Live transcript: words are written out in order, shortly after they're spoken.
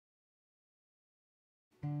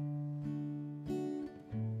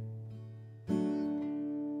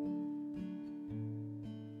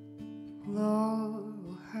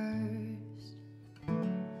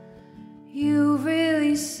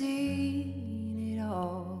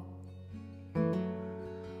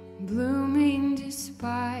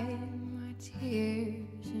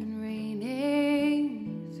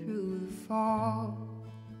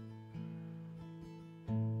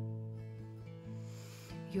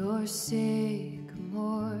Your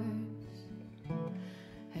sycamores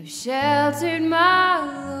have sheltered my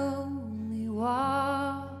lonely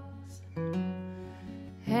walks,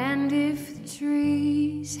 and if the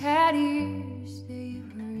trees had ears,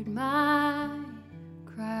 they've heard my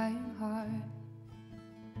crying heart.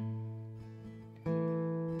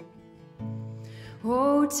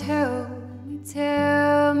 Oh, tell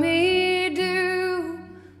me, do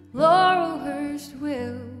Laurelhurst,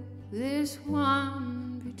 will this one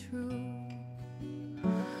be true?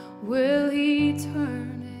 Will he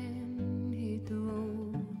turn and hit the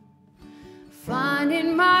road,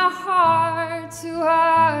 finding my heart too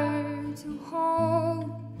hard to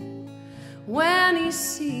hold? When he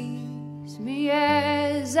sees me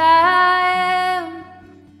as I am,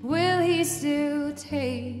 will he still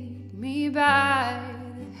take me by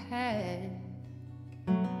the hand?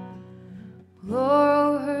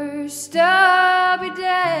 Laurelhurst, I'll be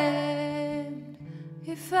damned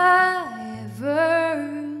if I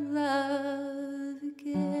ever love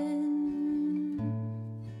again.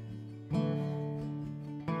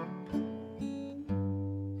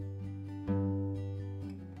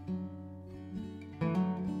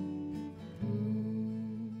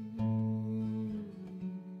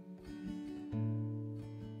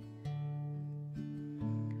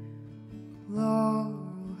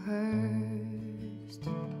 Laurelhurst,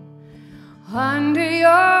 under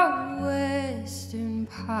your western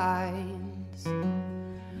pines,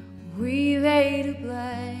 we laid a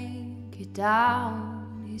blanket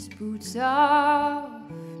down, his boots off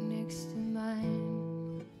next to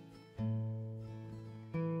mine.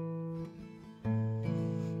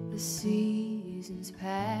 The seasons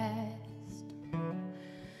passed,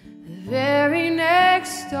 the very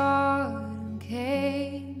next autumn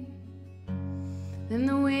came. Then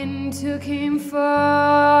the wind took him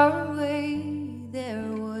far away, there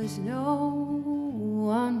was no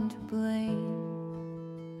one to blame.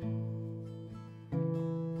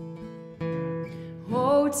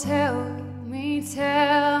 Oh, tell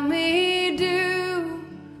me, do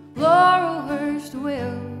Laurelhurst,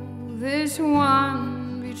 will this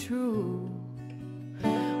one be true?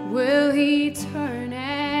 Will he turn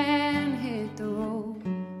and hit the road,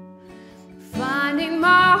 finding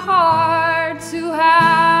my heart too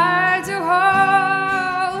hard to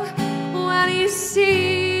hold? When he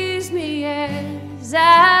sees me as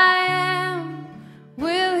I am,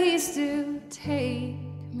 will he still take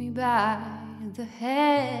me by the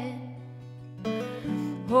hand?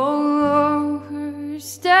 Oh,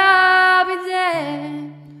 Laurelhurst, I'll be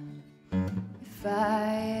damned if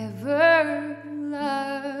I ever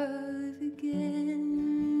love again.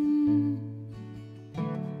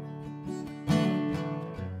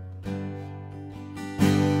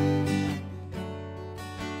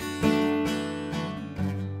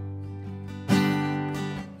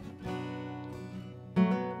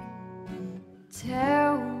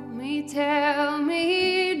 Tell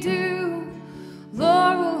me, do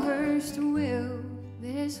Laurelhurst, will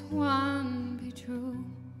this one be true?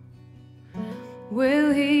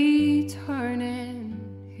 Will he turn and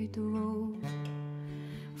hit the road,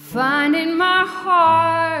 finding my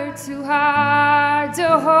heart too hard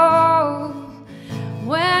to hold?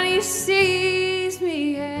 When he sees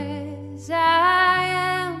me as I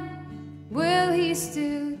am, will he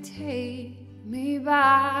still take me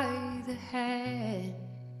by the hand?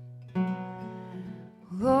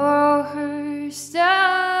 Laurelhurst,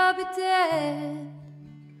 I'll be dead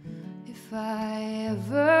if I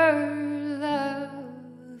ever